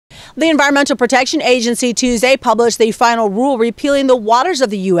The Environmental Protection Agency Tuesday published the final rule repealing the Waters of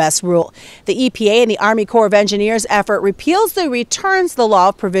the U.S. rule. The EPA and the Army Corps of Engineers effort repeals the returns the law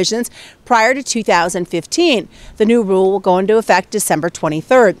of provisions prior to 2015. The new rule will go into effect December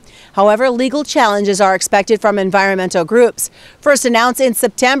 23rd. However, legal challenges are expected from environmental groups. First announced in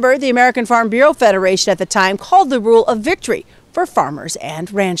September, the American Farm Bureau Federation at the time called the rule a victory for farmers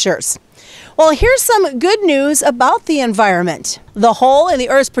and ranchers. Well, here's some good news about the environment. The hole in the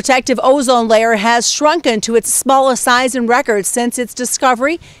Earth's protective ozone layer has shrunken to its smallest size in record since its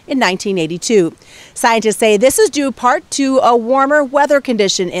discovery in 1982. Scientists say this is due part to a warmer weather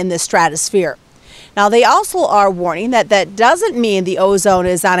condition in the stratosphere. Now, they also are warning that that doesn't mean the ozone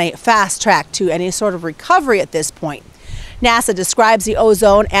is on a fast track to any sort of recovery at this point. NASA describes the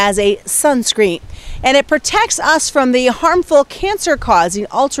ozone as a sunscreen, and it protects us from the harmful cancer-causing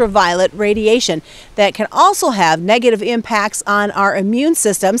ultraviolet radiation that can also have negative impacts on our immune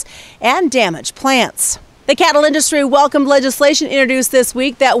systems and damage plants. The cattle industry welcomed legislation introduced this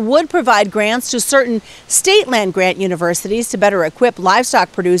week that would provide grants to certain state land grant universities to better equip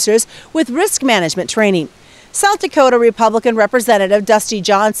livestock producers with risk management training. South Dakota Republican Representative Dusty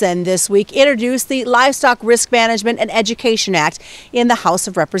Johnson this week introduced the Livestock Risk Management and Education Act in the House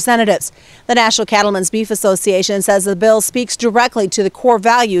of Representatives. The National Cattlemen's Beef Association says the bill speaks directly to the core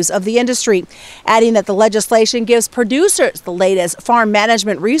values of the industry, adding that the legislation gives producers the latest farm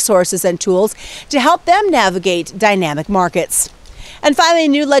management resources and tools to help them navigate dynamic markets. And finally,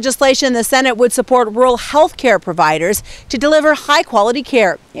 new legislation in the Senate would support rural health care providers to deliver high-quality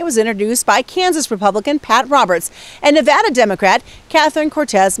care. It was introduced by Kansas Republican Pat Roberts and Nevada Democrat Catherine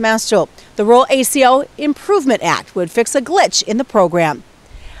Cortez Masto. The Rural ACO Improvement Act would fix a glitch in the program.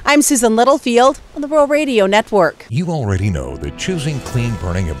 I'm Susan Littlefield on the Rural Radio Network. You already know that choosing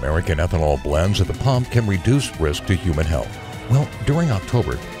clean-burning American ethanol blends at the pump can reduce risk to human health. Well, during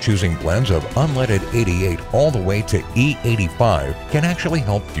October, choosing blends of unleaded 88 all the way to E85 can actually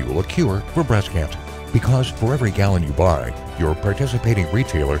help fuel a cure for breast cancer. Because for every gallon you buy, your participating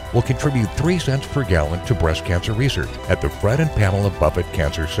retailer will contribute 3 cents per gallon to breast cancer research at the Fred and Pamela Buffett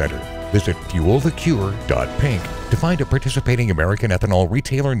Cancer Center. Visit fuelthecure.pink to find a participating American ethanol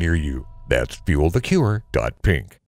retailer near you. That's fuelthecure.pink.